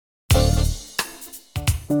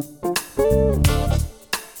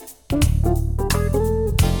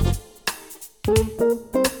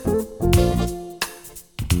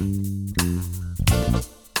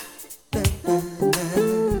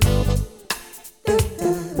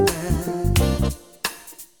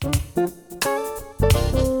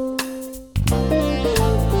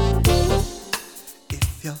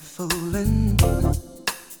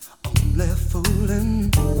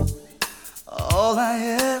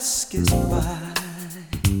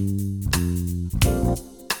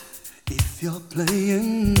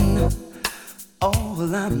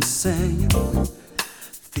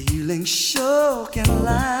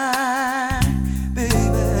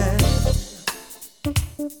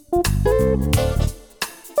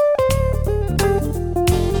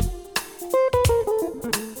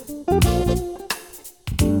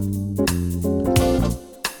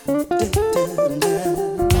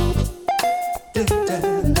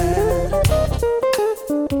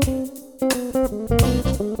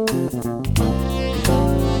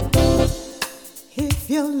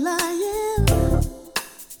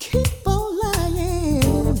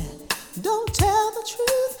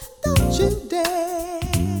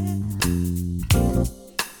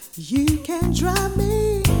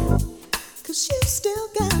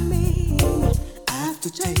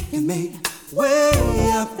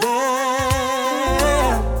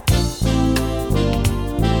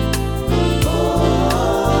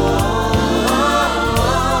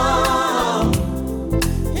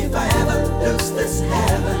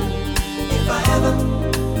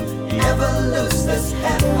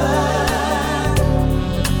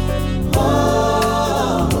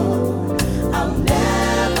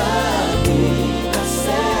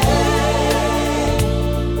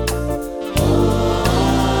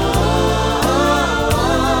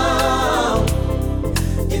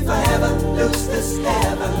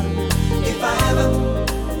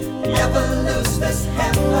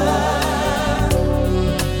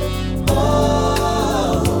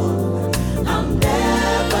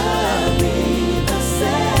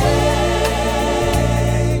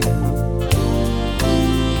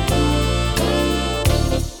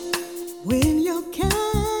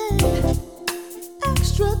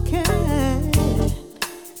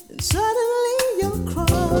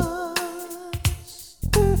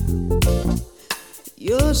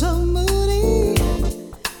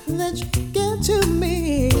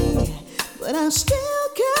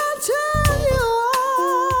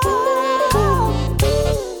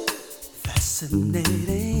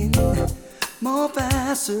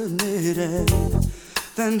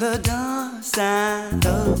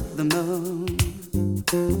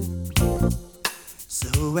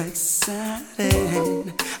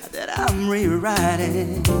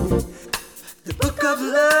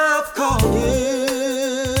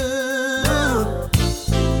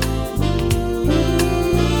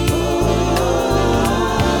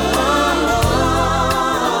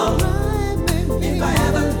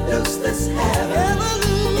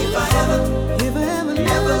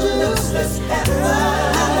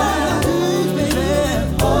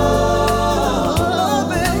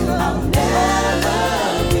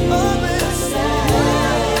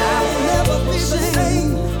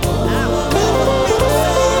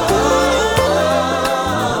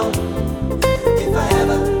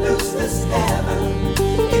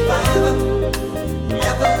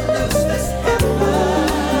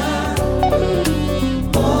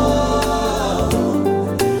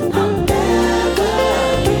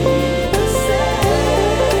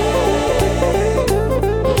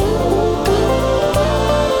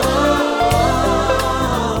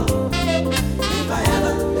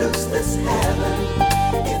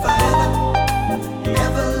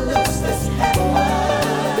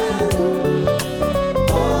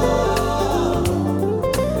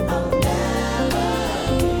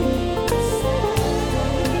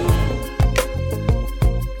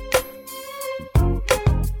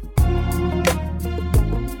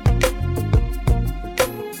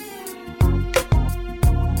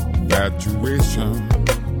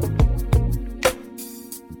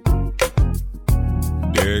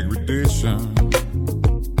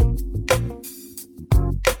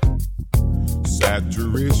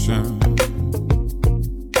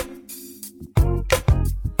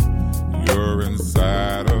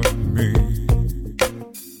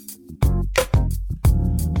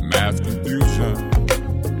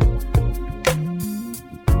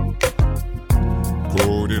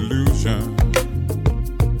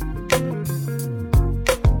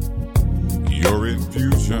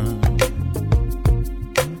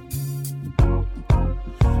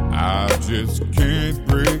just can't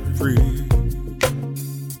break free.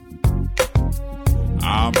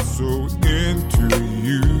 so into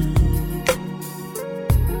you.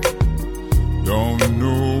 Don't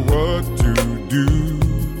know what to do.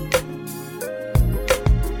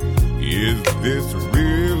 Is this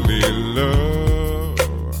really love?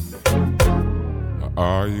 Or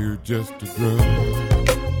are you just a drug?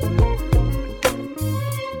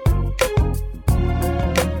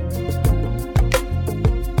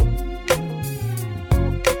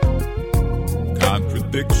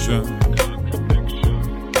 Contradiction,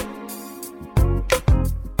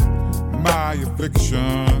 my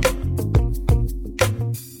affliction.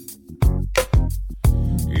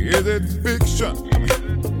 Is it fiction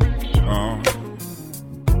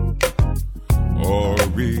or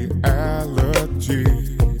reality?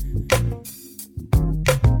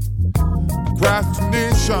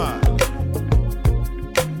 Procrastination,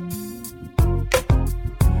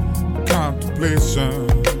 contemplation,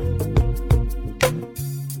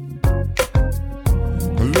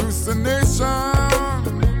 hallucination.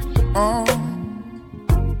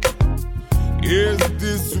 Is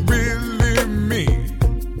this really me?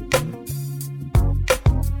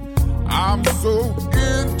 I'm so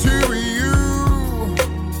into you.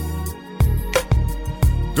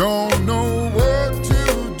 Don't know what to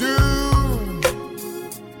do.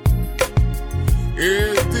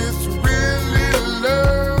 Is this really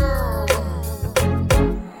love?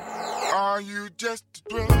 Are you just a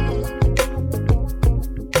drug?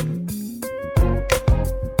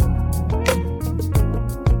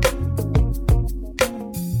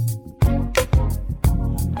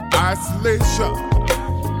 Isolation,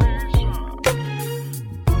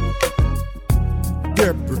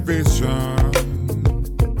 deprivation,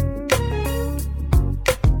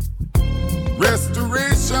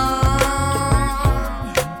 restoration.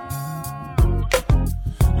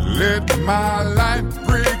 Let my life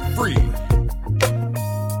break free.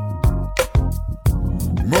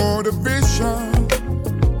 Motivation,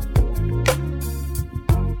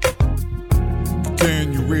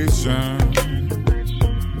 continuation.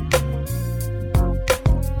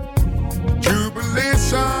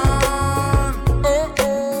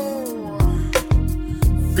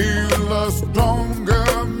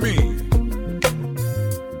 Stronger me.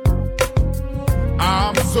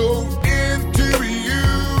 I'm so into you.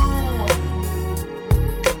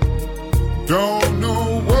 Don't know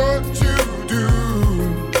what to do.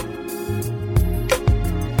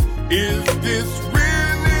 Is this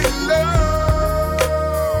really love?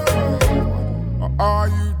 Or are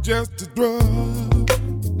you just a drug?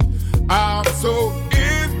 I'm so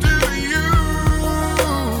into you.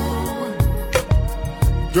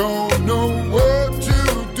 Don't know what to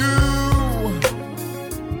do.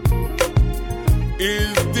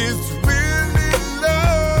 Is this really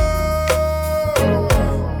love?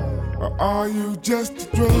 Or are you just a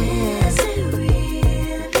drug? Is it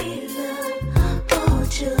really love or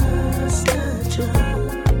just a drug?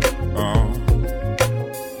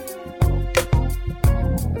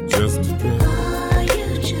 Just a drug. Are you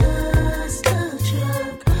just a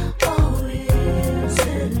drug or is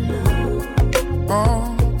it love?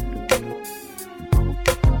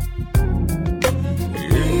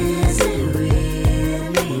 Is it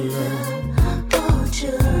really love or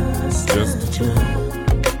just a drug?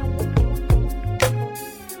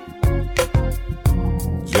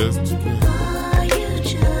 Just a drug. Are you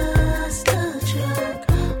just a drug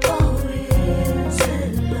or is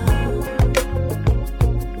it love?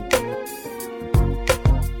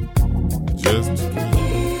 Just a drug.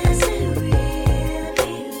 Is it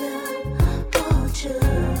really love or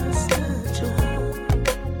just a drug?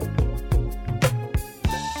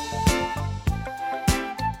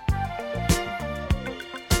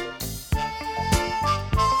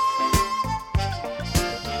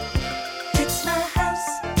 It's my house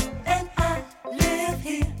and I live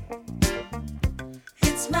here.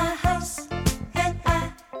 It's my house and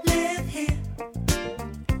I live here.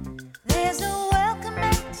 There's a welcome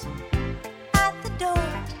mat at the door.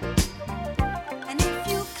 And if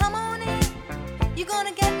you come on in, you're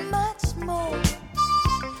gonna get much more.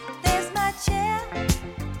 There's my chair,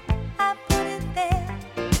 I put it there.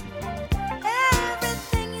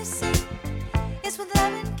 Everything you see is with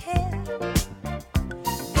love and care.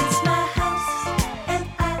 It's my house and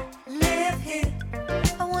I live here.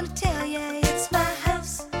 I wanna tell ya, it's my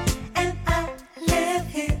house and I live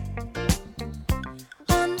here.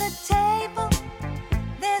 On the table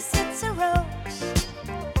there sits a rose.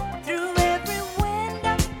 Through every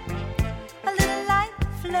window a little light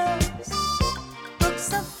flows.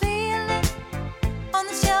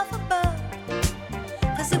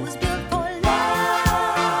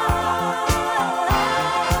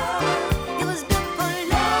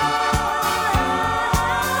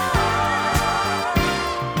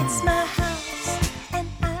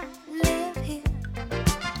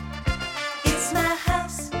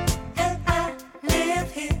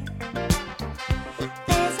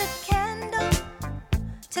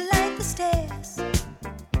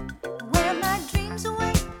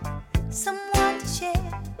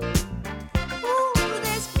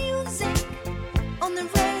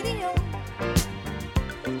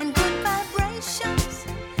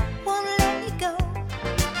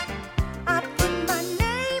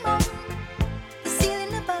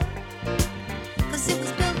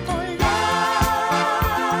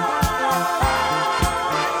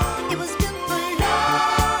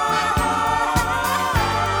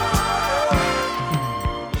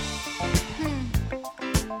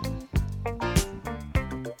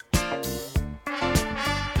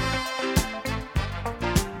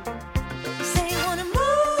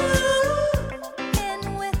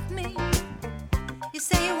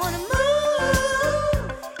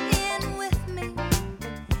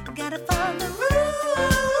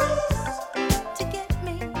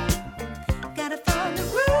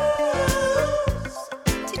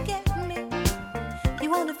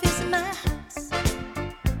 my house.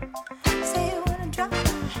 Say you wanna drop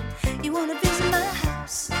by, you wanna visit my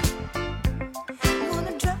house. You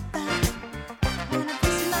wanna drop by, wanna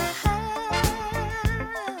visit my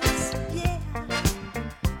house. Yeah,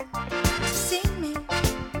 see me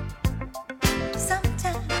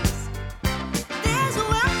sometimes. There's a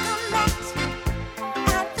welcome mat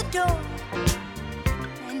at the door,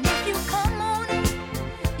 and if you come on in,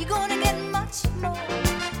 you're gonna get much more.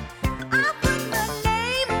 I put my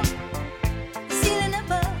name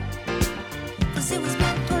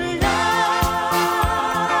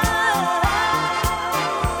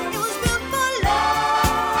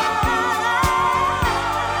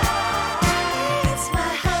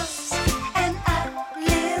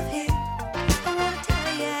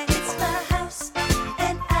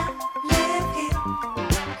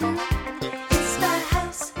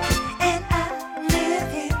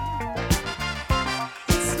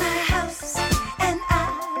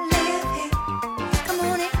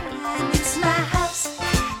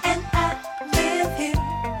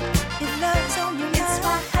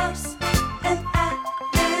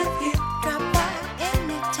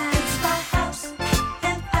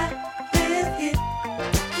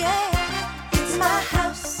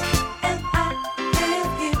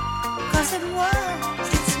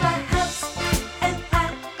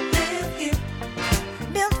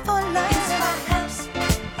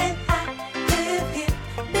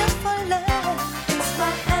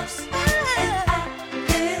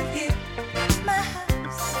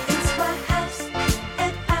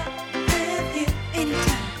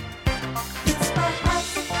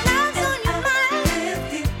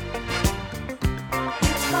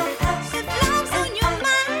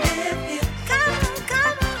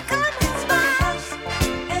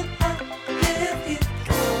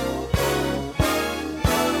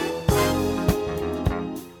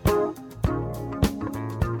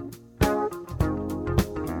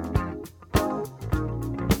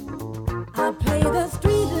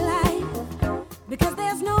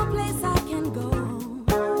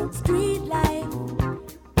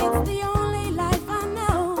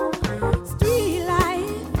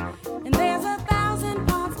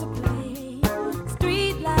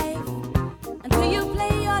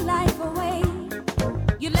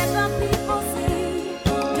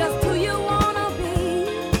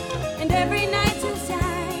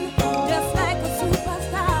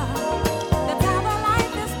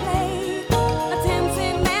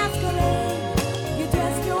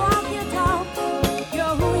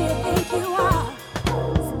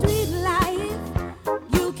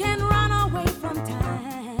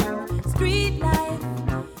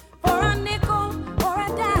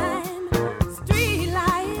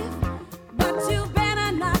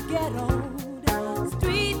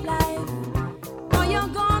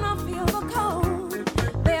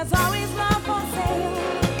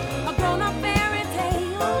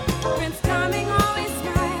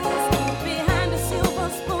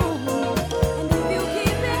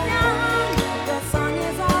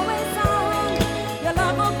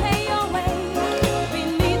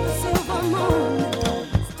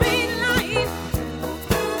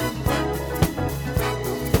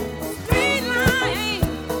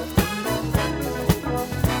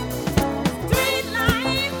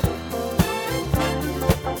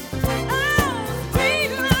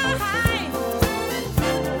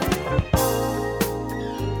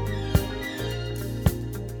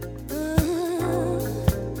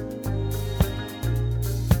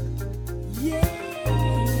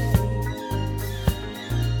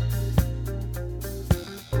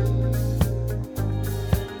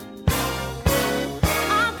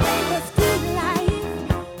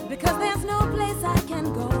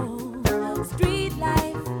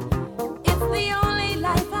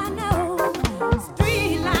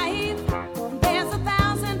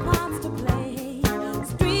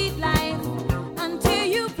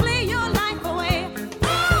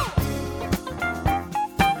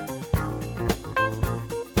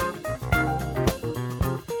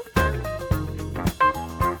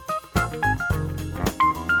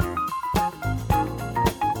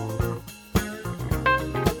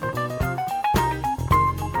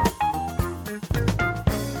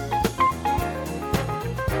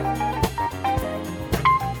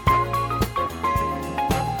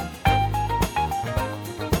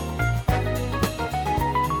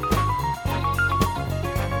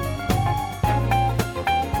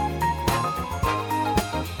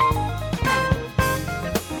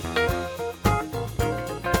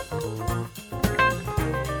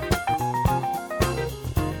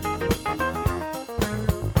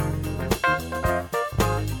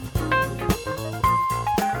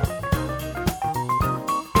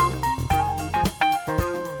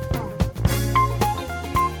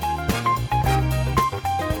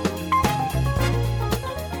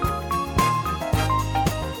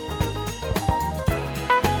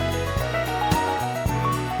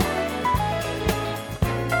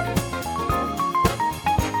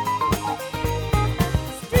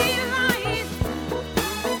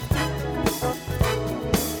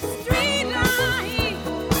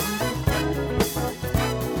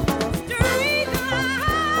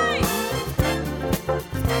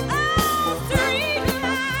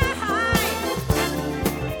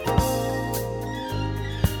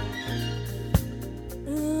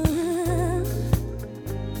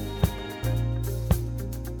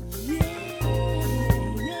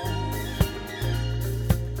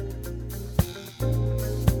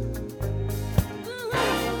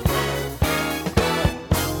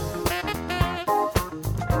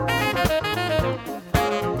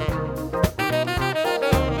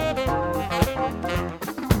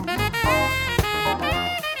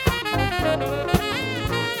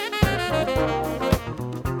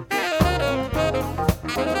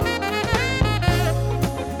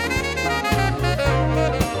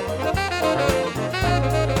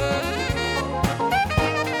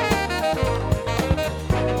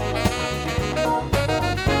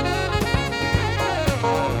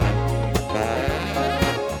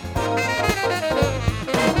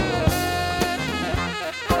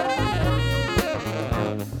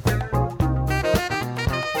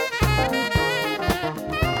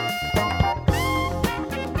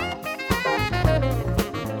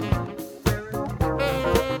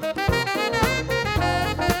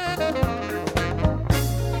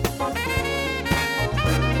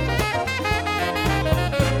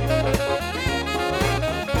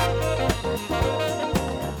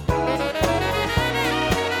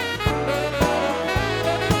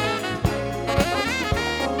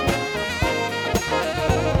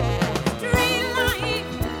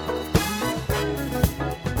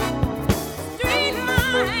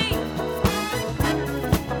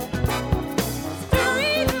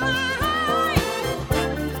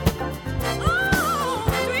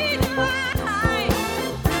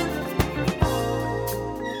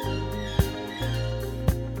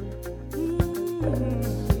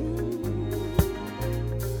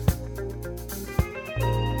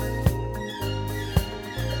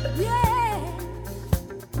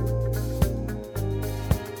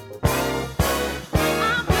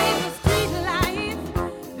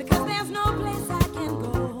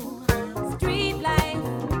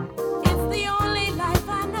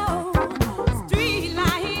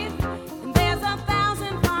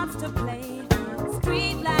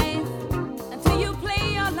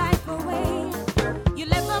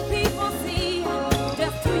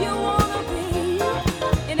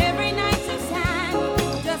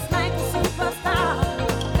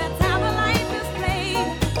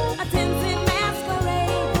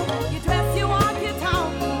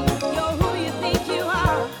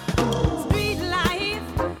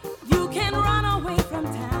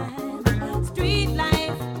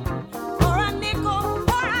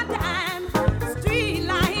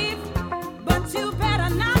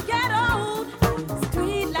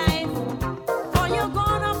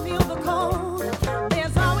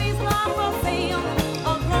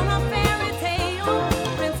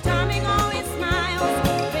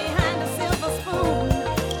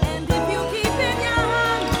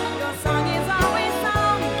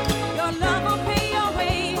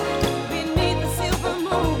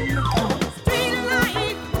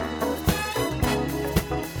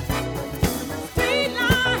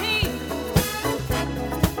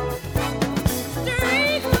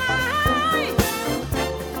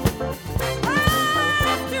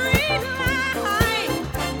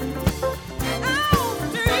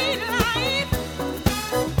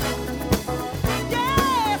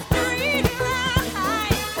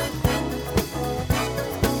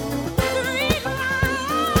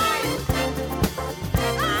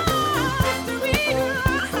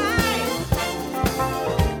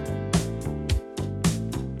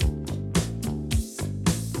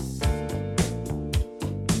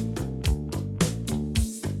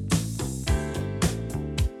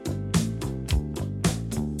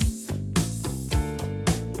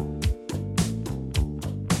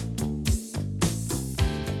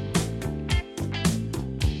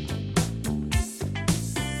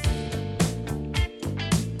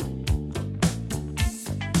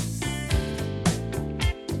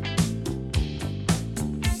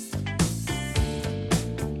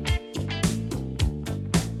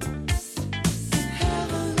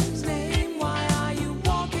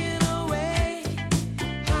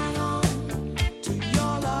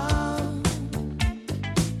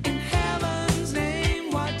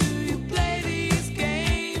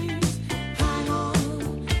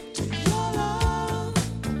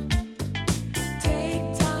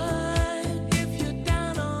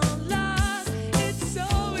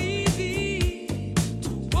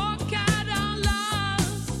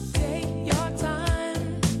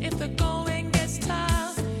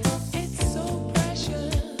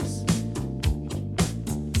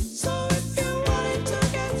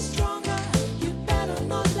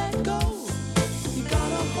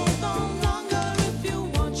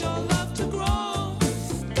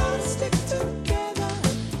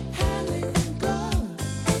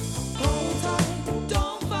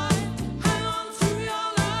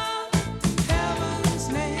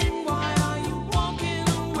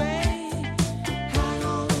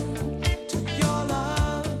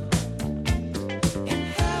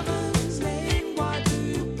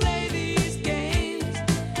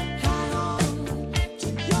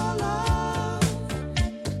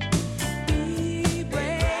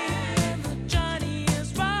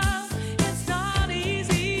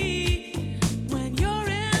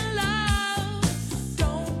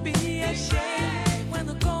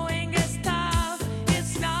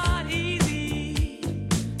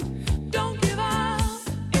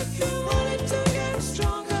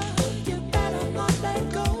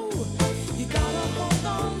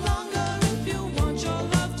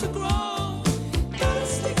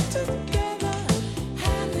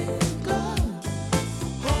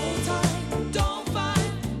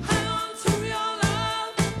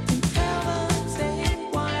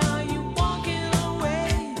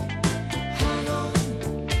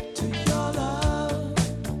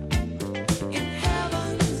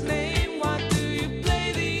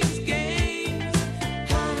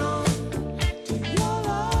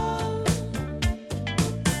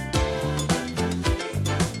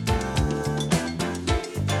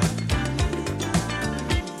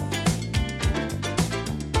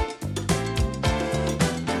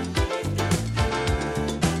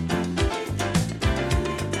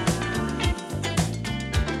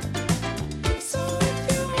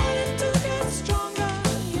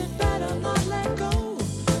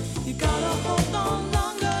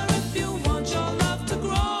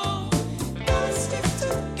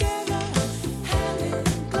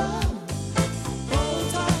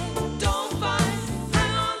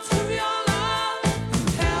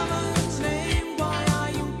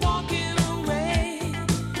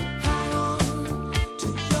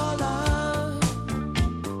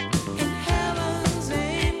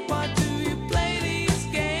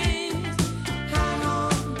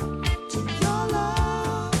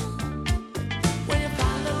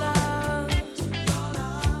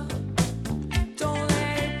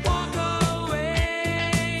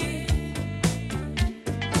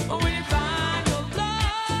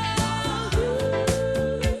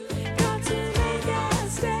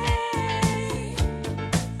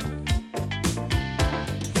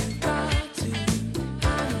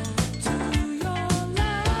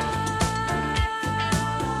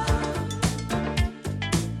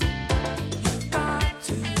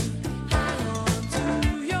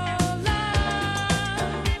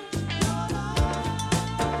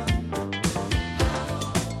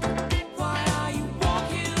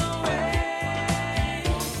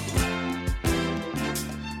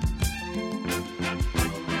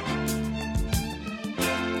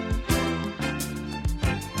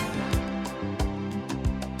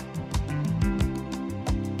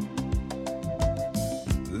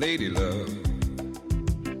lady love.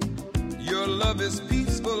 Your love is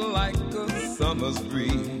peaceful like a summer's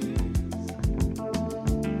breeze.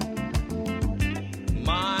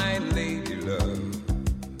 My lady love,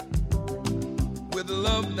 with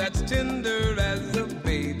love that's tender as a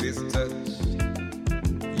baby's touch,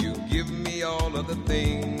 you give me all of the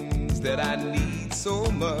things that I need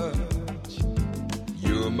so much.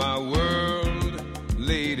 You're my world,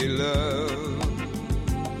 lady love.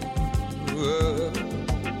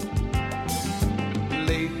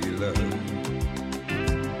 Lady love,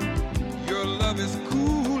 your love is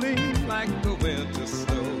cooling like the winter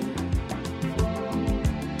snow.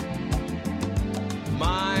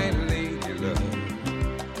 My lady love,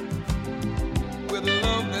 with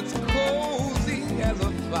love that's cozy as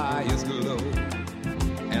a fire's glow.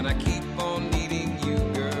 And I keep on needing you,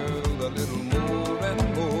 girl, a little more and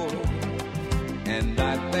more. And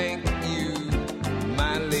I thank you,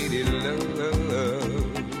 my lady love.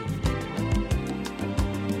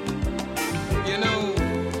 You know,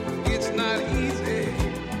 it's not easy,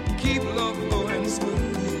 keep love going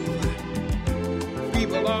smooth.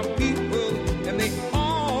 People are people, and they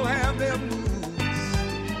all have their moods.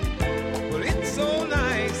 But it's so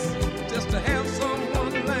nice just to have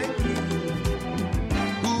someone like you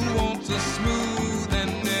who wants a smooth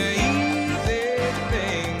and easy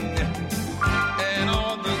thing, and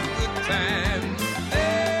all the good times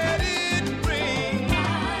that it brings.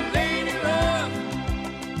 Lady love,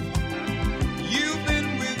 you've been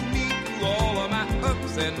with me through all of my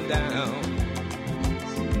ups and downs.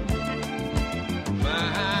 My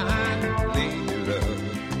lady love,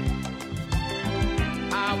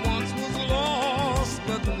 I once was lost,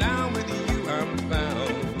 but now with you I'm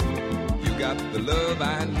found. You got the love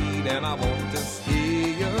I need, and I want to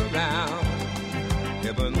stay around.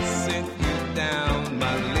 Heaven sent you down,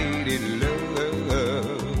 my lady love.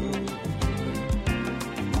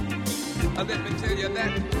 Let me tell you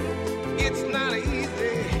that it's not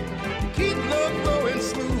easy. Keep love going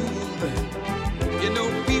smooth. You know,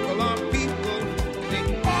 people are people, they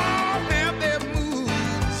all have their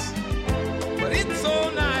moods. But it's so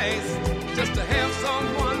nice just to have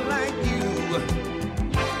someone like you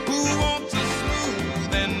who wants a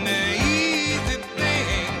smooth and easy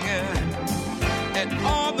thing, and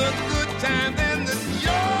all the good times and the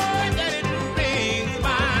joy that it brings.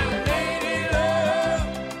 My lady love,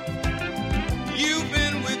 you've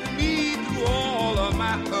been with me through all of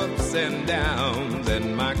my ups and downs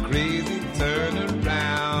and my crazy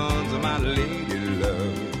turnarounds. My lady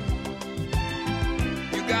love,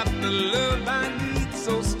 you got the love I need,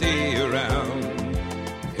 so stay around.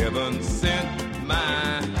 Heaven sent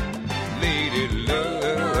my lady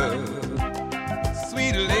love.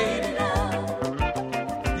 Sweet lady love,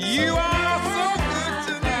 you are so good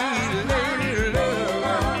to me, lady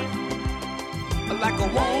love. Like a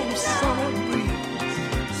warm summer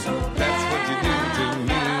breeze, that's what you do to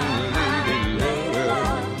me, lady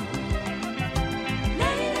love.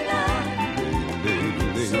 Lady love,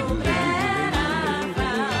 Lady, so glad I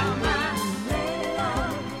found my lady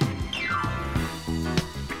love.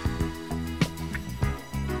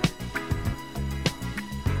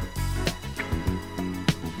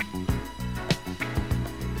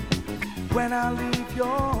 When I leave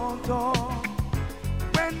your door,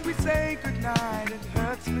 when we say goodnight, it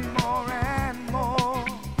hurts me more and more.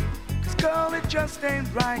 'Cause girl, it just ain't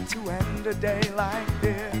right to end a day like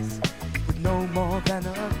this with no more than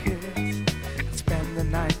a kiss, and spend the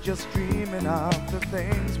night just dreaming of the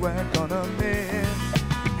things we're gonna miss.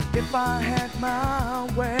 If I had my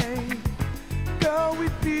way, girl,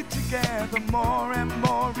 we'd be together more and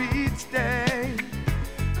more each day.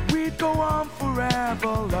 We'd go on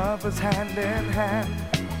forever, lovers hand in hand.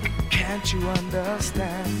 Can't you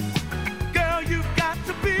understand? Girl, you've got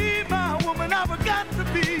to be my woman, I've got to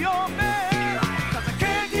be your man. 'Cause I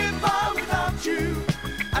can't get by without you,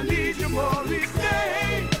 I need you more each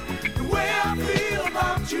day. The way I feel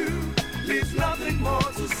about you leaves nothing more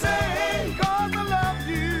to say. 'Cause I love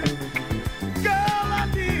you, girl, I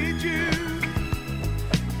need you,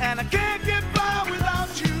 and I can't get by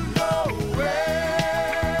without you, no way.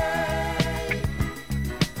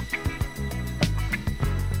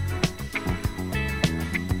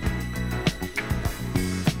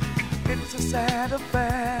 It's a sad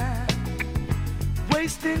affair,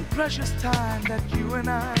 wasting precious time that you and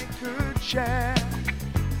I could share.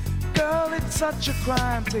 Girl, it's such a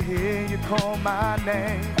crime to hear you call my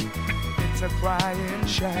name. It's a crying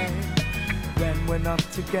shame. When we're not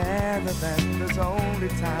together, then there's only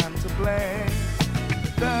time to blame.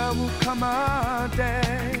 There will come a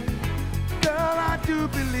day, girl, I do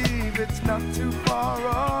believe it's not too far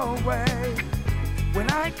away, when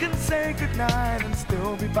I can say goodnight and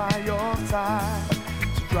still be by your side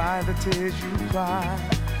to dry the tears you cry.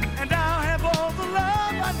 And I'll have all the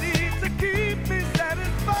love I need to keep me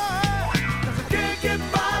satisfied. 'Cause I can't get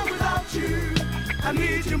by without you. I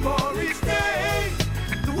need you more each day.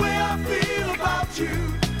 The way I feel about you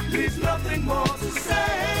leaves nothing more to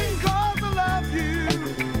say. 'Cause I love you,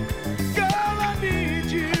 girl, I need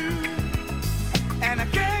you. And I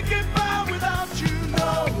can't get by without you,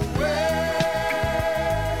 no way.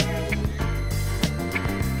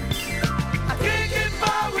 I can't get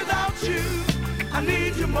by without you. I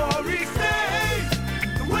need you more each day.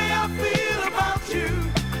 The way I feel about you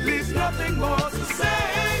leaves nothing more to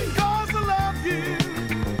say. 'Cause I love you,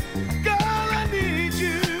 girl, I need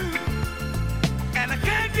you. And I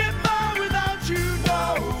can't get by without you.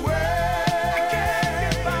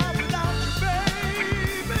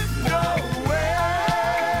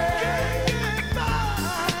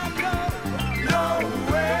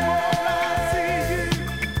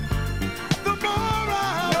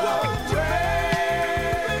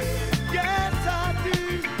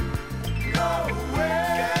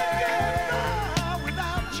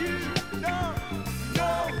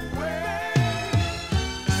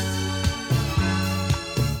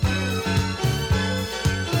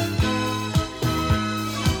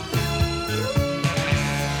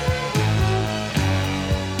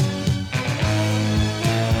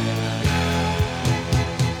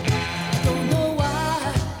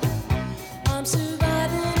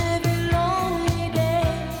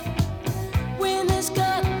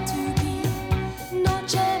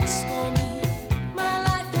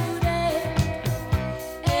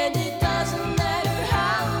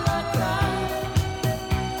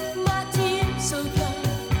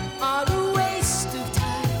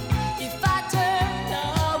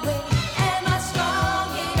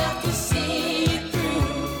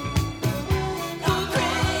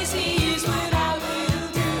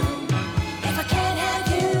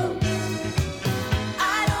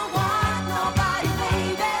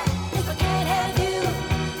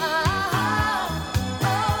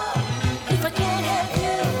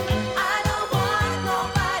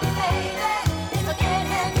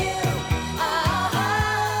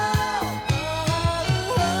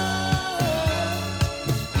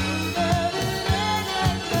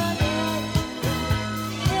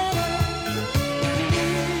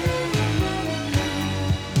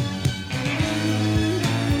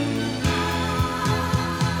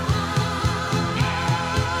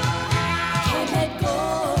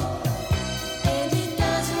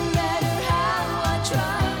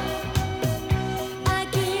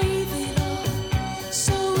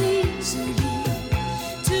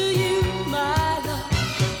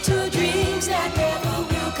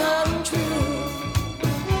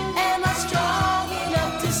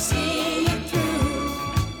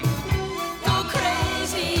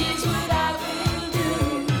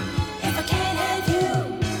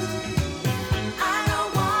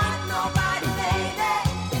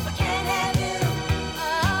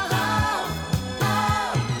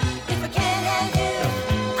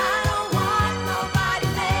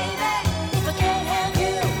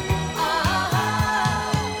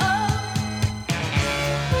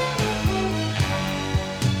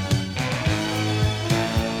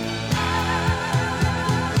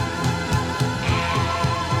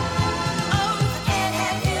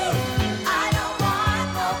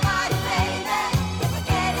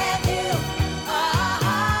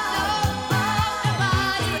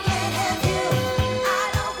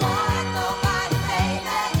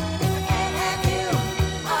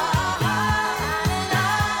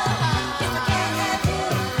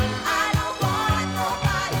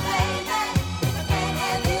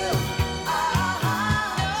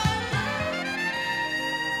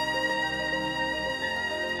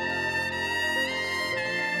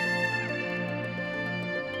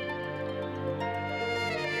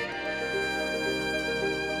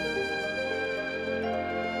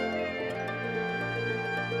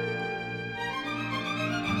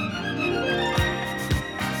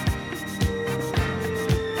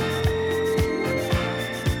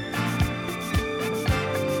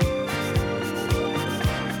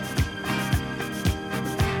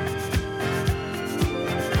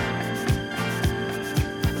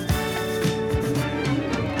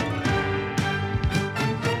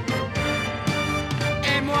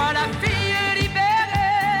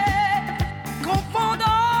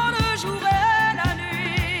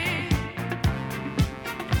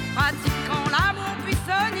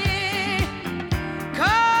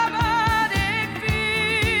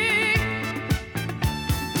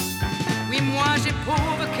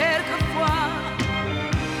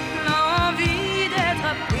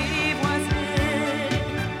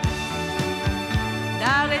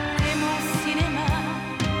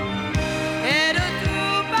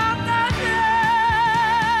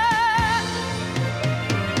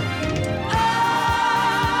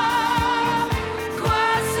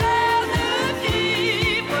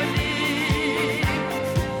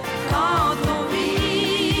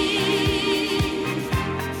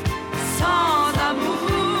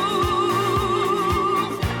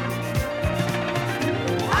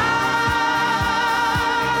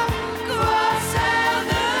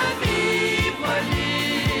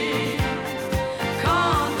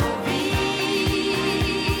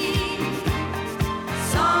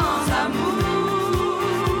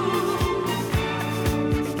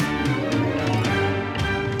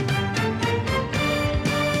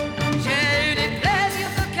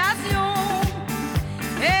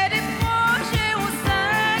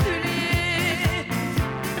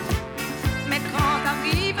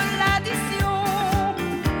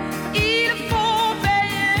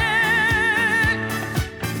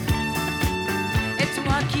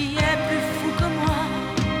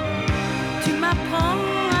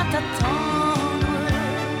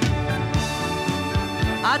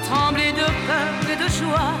 à trembler de peur et de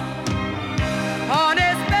joie, en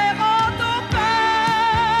espérant ton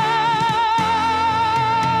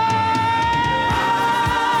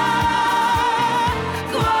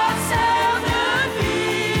quoi sert de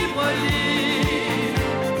vivre libre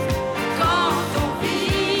quand on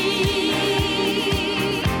vit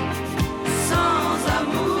sans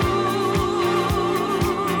amour?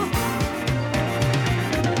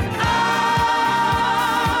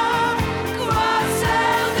 Quoi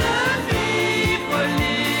sert de vivre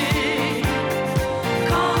libre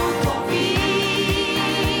quand on vit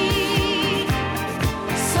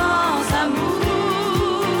sans amour?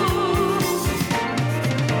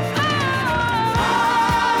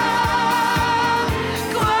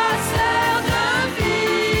 Quoi sert de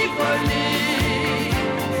vivre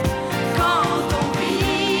libre quand on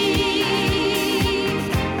vit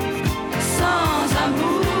sans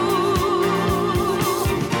amour?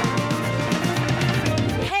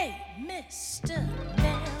 Hey, Mr.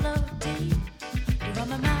 Melody, you're on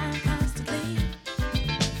my mind constantly,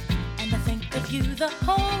 and I think of you the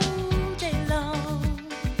whole day long.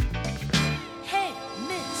 Hey,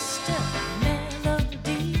 Mr.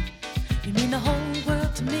 Melody, you mean the whole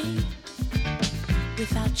world to me.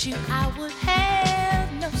 Without you, I would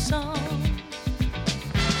have no song.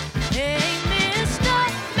 Hey, Mr.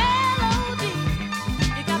 Melody,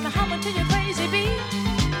 you got me humming to your crazy beat.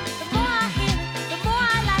 The more I hear it, the more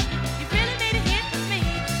I like it. You really need a hit with me,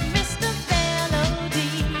 Mr.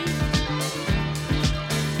 Melody.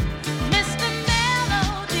 Mr.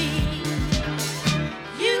 Melody,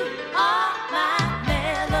 you are my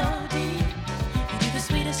melody. You do the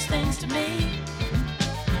sweetest things to me.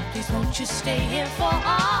 Please won't you stay here for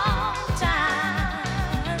all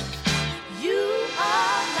time? You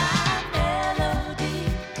are my melody.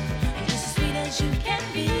 You're just as sweet as you can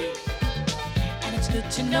be, and it's good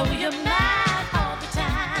to know you're mine all the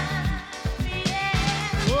time.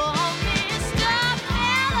 Yeah. Oh, Mr.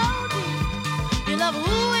 Melody, you love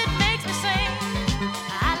who it makes me sing.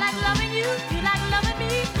 I like loving you, you like loving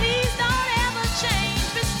me. Please don't ever change,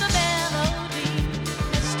 Mr. Melody,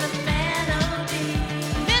 Mr. Melody,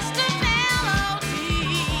 Mr. Melody,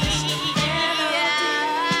 Mr. Melody.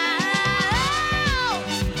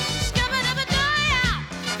 Scubba-dubba-doo-yow,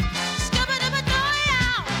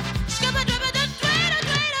 scubba-dubba-doo-yow,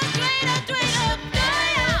 scubba-dubba-doo-doo-doo-doo-doo-doo.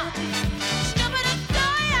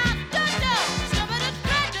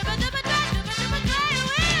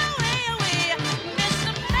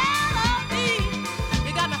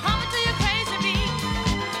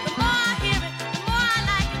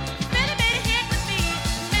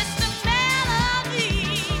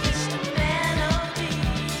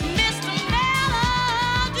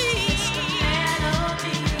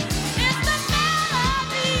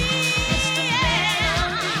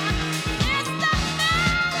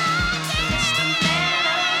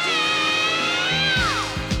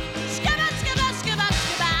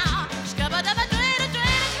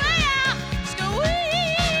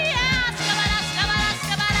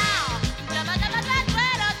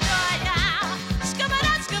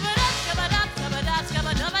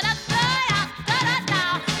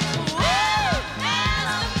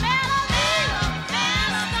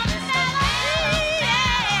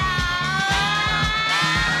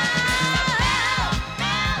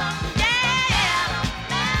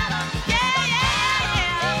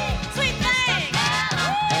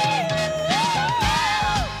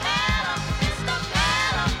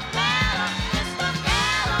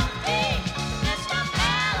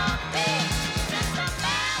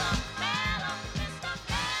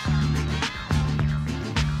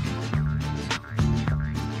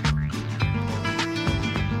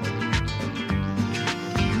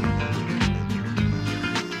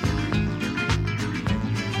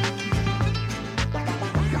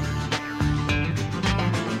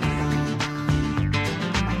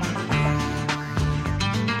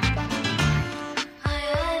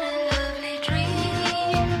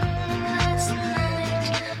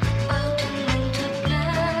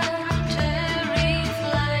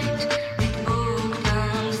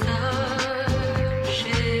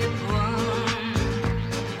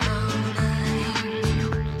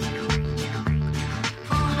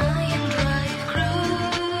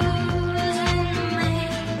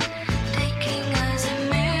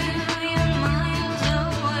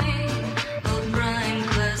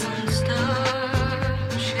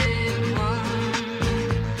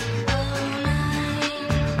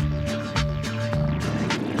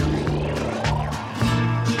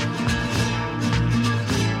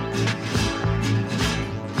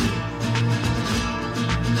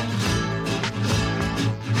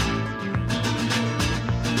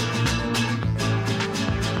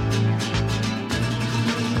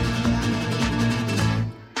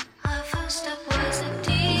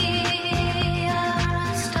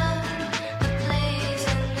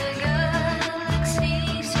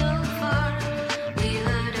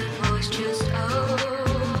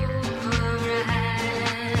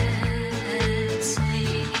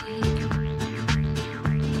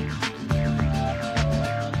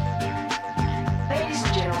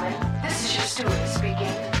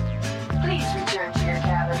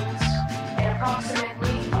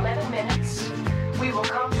 approximately 11 minutes, we will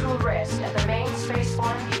come to a rest at the main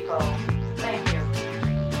spaceport depot. Thank you.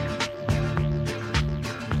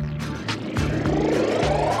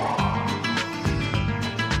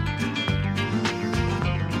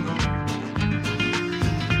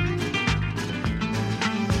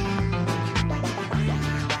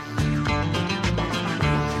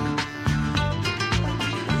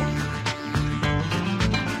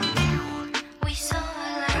 We saw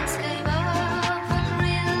a landscape of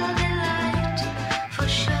unreal delight. For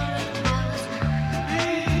sure it was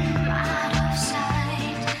out of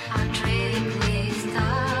sight. Our trip we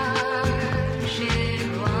starship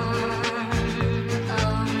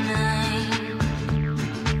 109.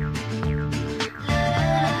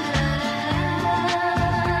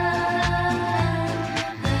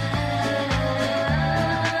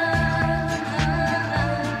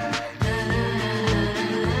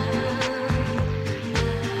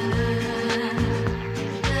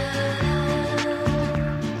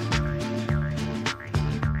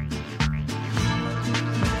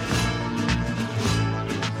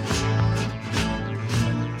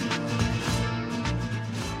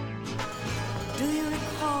 Do you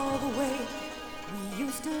recall the way we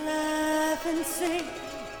used to laugh and sing?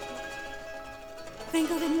 Think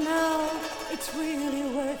of it now, it's really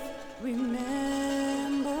worth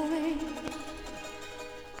remembering.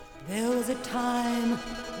 There was a time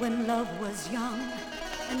when love was young,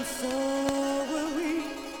 and so were we.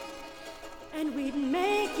 And we'd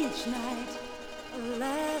make each night a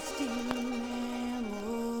lasting memory.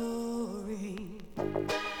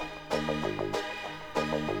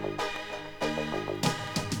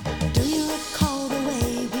 Do you recall the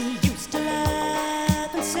way we used to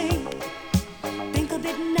laugh and sing? Think of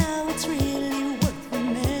it now, it's really worth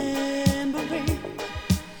remembering.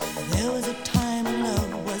 There was a time when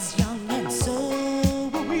love was young and so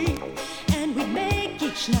were we. And we'd make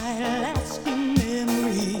each night a lasting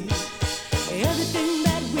memory. Everything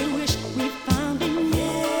that we wished we found in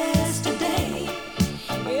yesterday.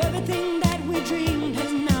 Everything that we dreamed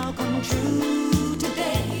has now come true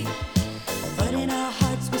today. But in our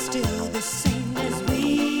hearts we're still the same as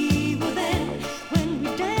we were then, when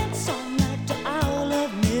we danced all night to our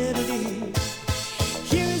love melody.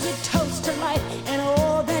 Here's a toast to life and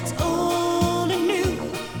all that's old and new.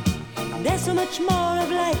 There's so much more of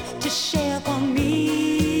life to share for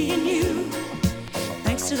me and you.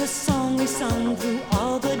 Thanks to the song we sung through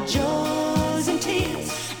all the joys and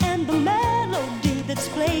tears, and the melody that's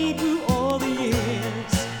played through all the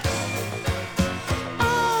years.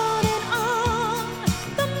 On and on,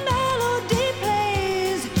 the melody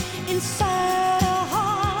plays inside our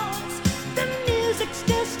hearts. The music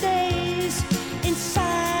still stays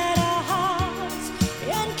inside our hearts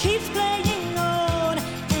and keeps playing on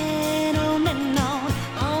and on and on,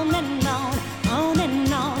 on and on, on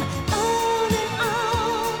and on, on and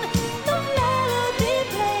on. The melody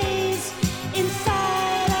plays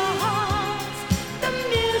inside our hearts. The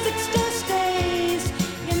music still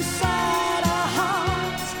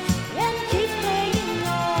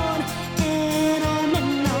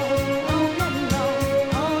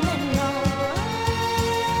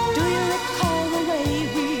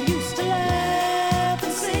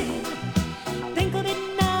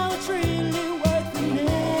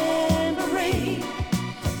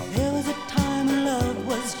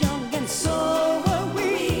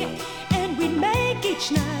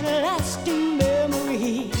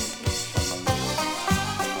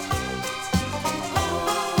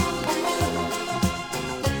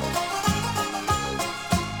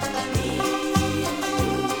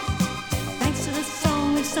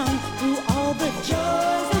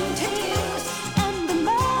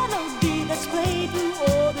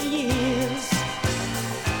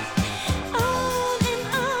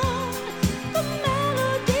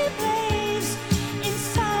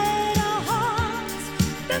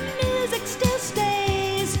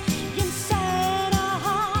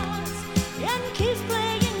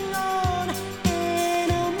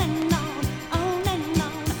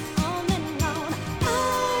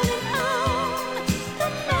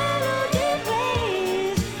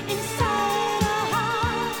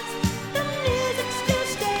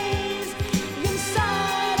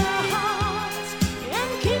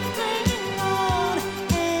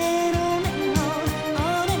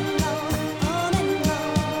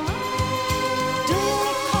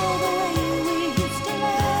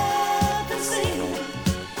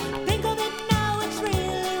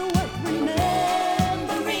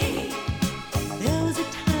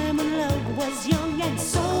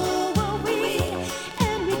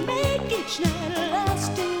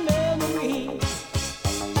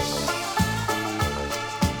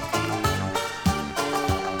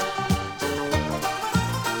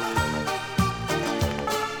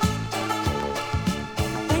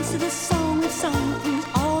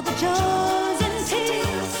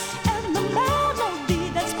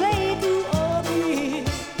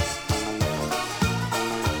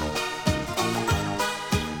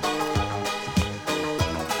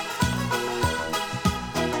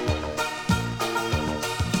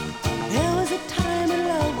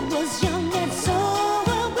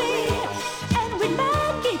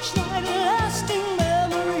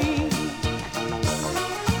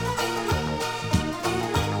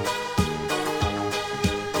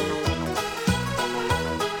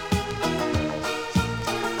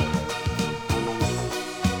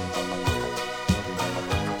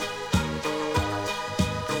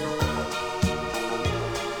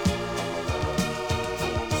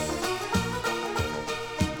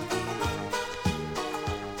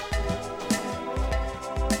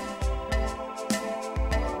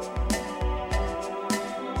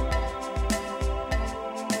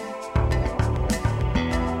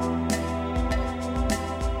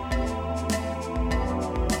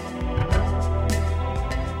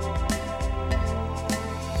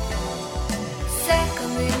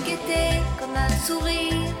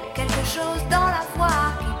sourire, quelque chose dans la voix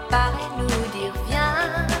qui paraît nous dire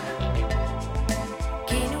viens,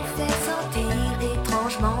 qui nous fait sentir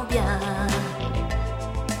étrangement bien.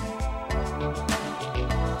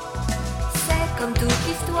 C'est comme toute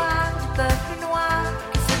l'histoire du peuple noir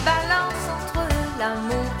qui se balance entre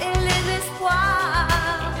l'amour et les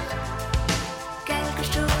espoirs. Quelque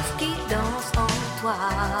chose qui danse en toi.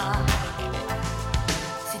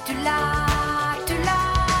 Si tu l'as, tu l'as.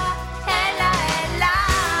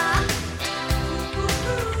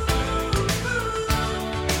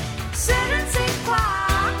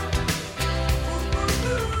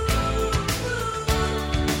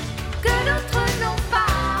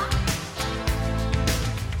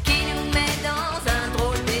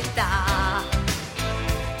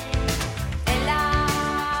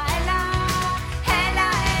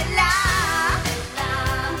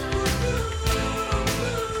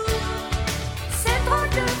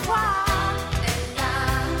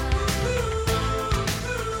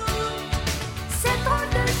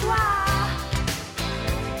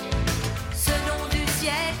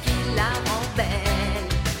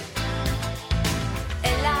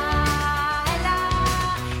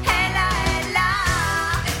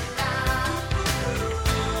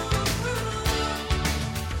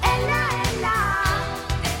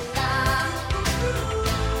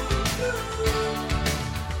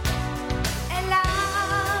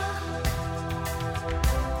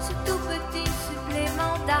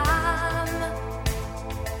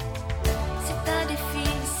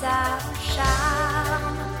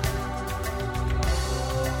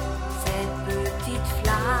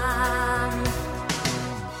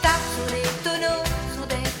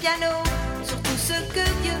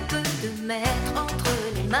 Mettre entre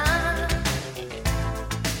les mains,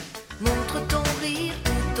 montre ton rire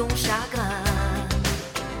ou ton chagrin.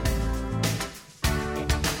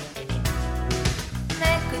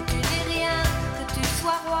 Mais que tu dis rien, que tu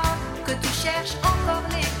sois roi, que tu cherches encore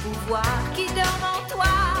les pouvoirs qui dorment en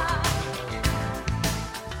toi.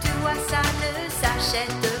 Tu vois, ça ne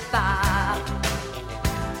s'achète pas.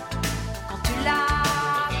 Quand tu l'as.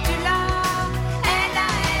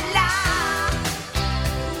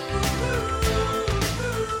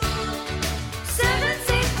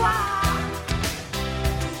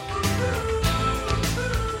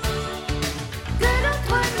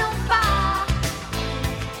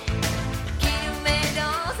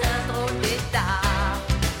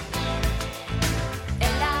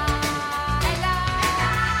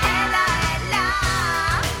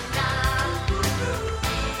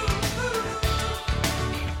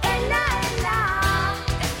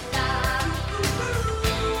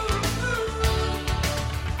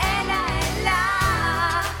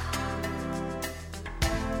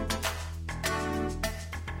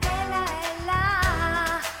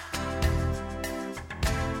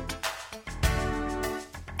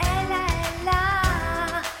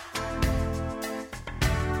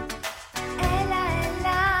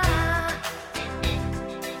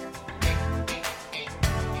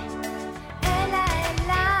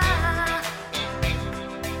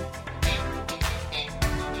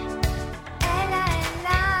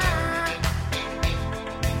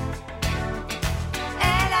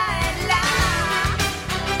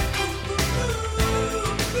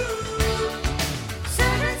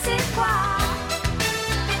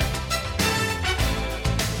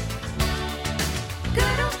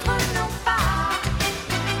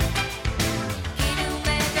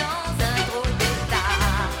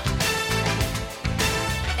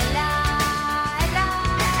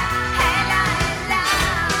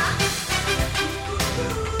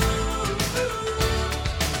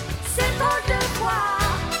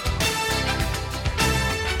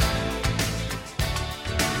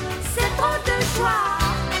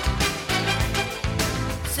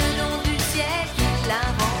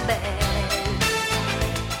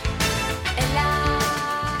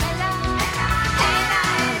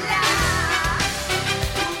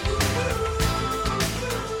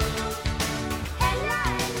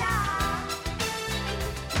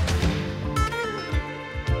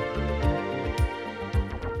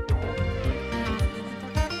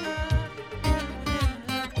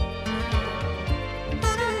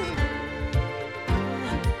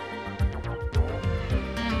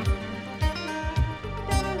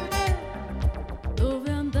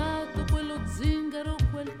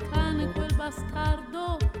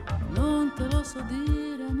 bastardo, non te lo so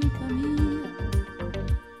dire, amica mia.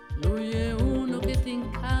 Lui è uno che ti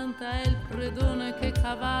incanta, è il predone che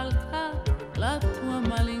cavalca la tua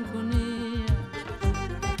malinconia.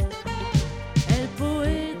 È il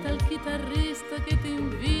poeta, il chitarrista che ti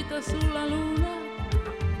invita sulla luna.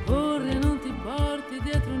 Corri e non ti porti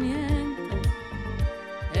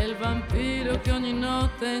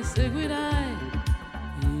la inseguirai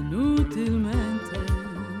inutilmente.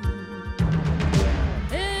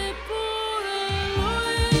 Eppure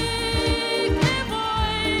lui che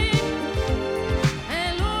vuoi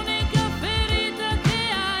è l'unica ferita che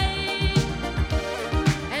hai,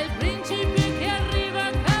 è il principe che arriva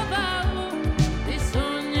a cavallo di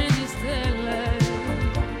sogni e di stelle.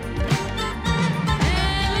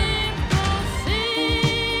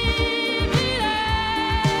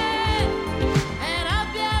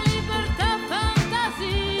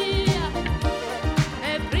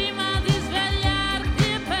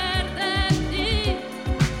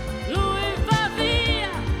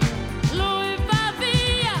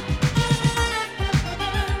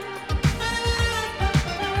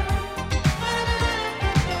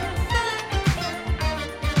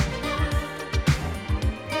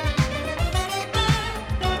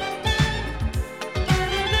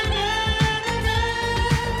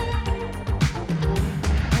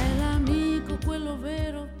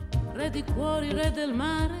 Di cuori, re del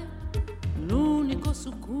mare, l'unico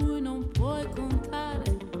su cui non puoi contare,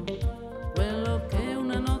 quello che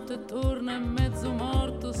una notte torna e mezzo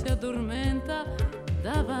morto si addormenta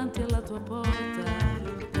davanti alla tua porta,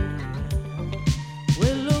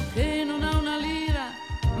 quello che non ha una lira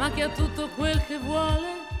ma che ha tutto quel che vuole.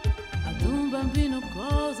 Ad un bambino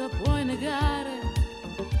cosa puoi negare?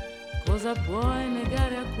 Cosa puoi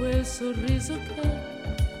negare a quel sorriso che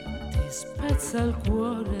ti spezza il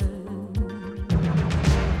cuore?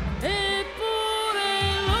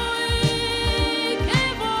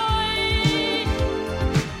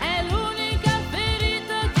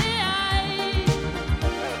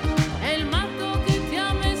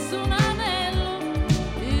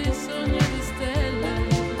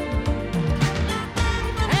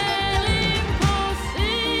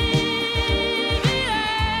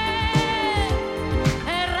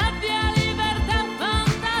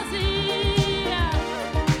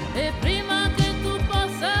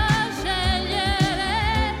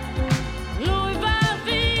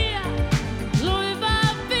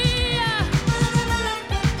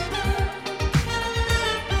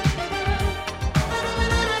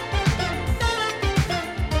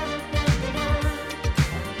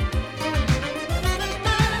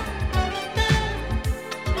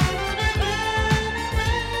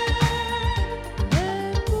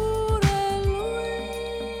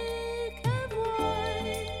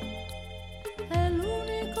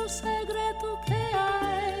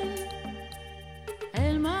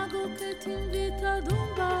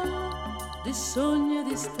 Sogni e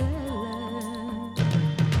di stelle.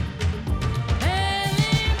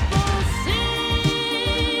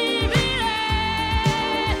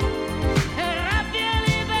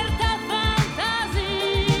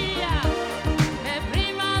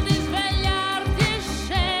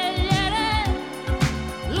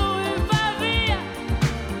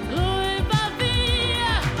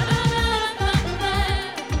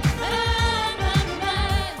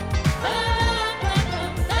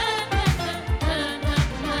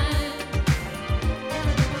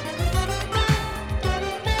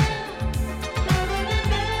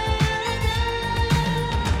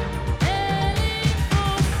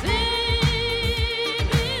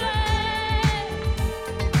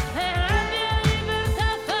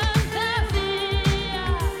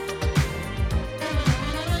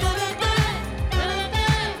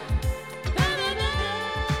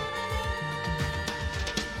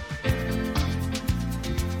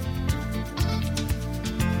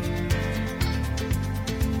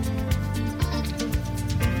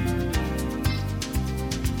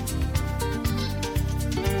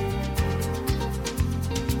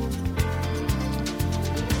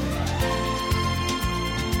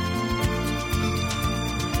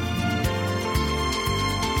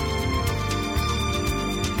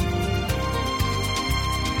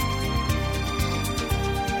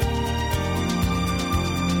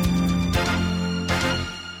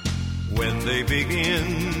 They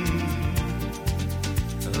begin,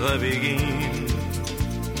 the begin.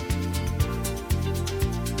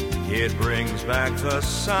 It brings back the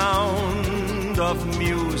sound of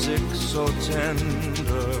music so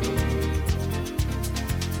tender.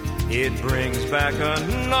 It brings back a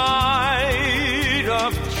night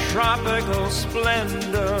of tropical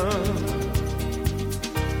splendor.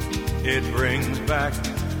 It brings back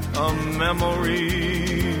a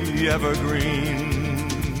memory evergreen.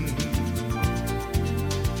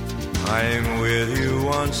 I'm with you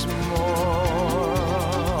once more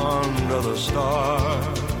under the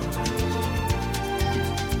stars,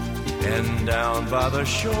 and down by the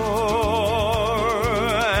shore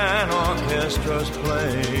an orchestra's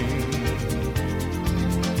playing,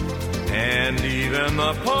 and even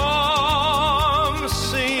the palms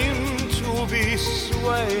seem to be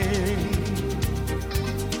swaying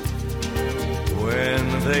when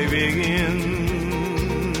they begin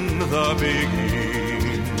the begin.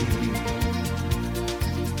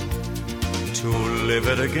 To live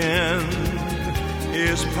it again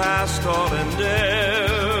is past all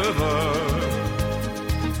endeavor,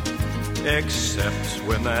 except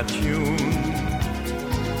when that tune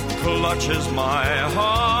clutches my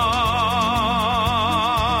heart,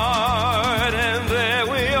 and there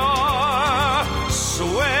we are,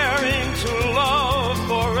 swearing to love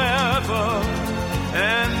forever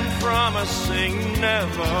and promising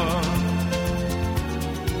never,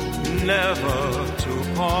 never to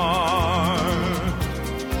part.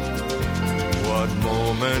 What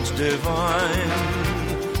moment divine,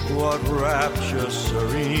 what rapture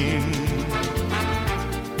serene,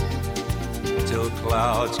 till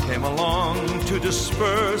clouds came along to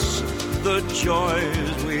disperse the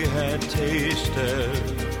joys we had tasted.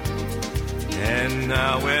 And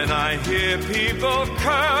now when I hear people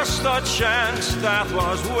curse the chance that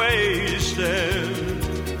was wasted,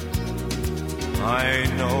 I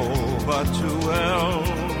know but too well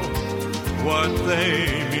what they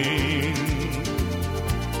mean.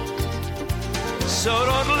 So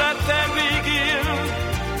don't let them begin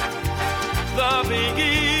the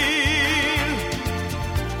begin.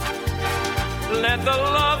 Let the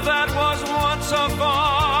love that was once a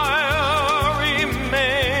fire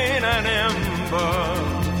remain an ember.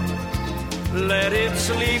 Let it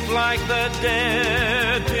sleep like the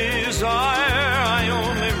dead desire I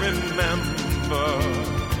only remember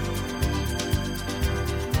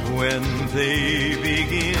when they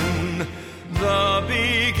begin the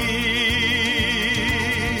begin.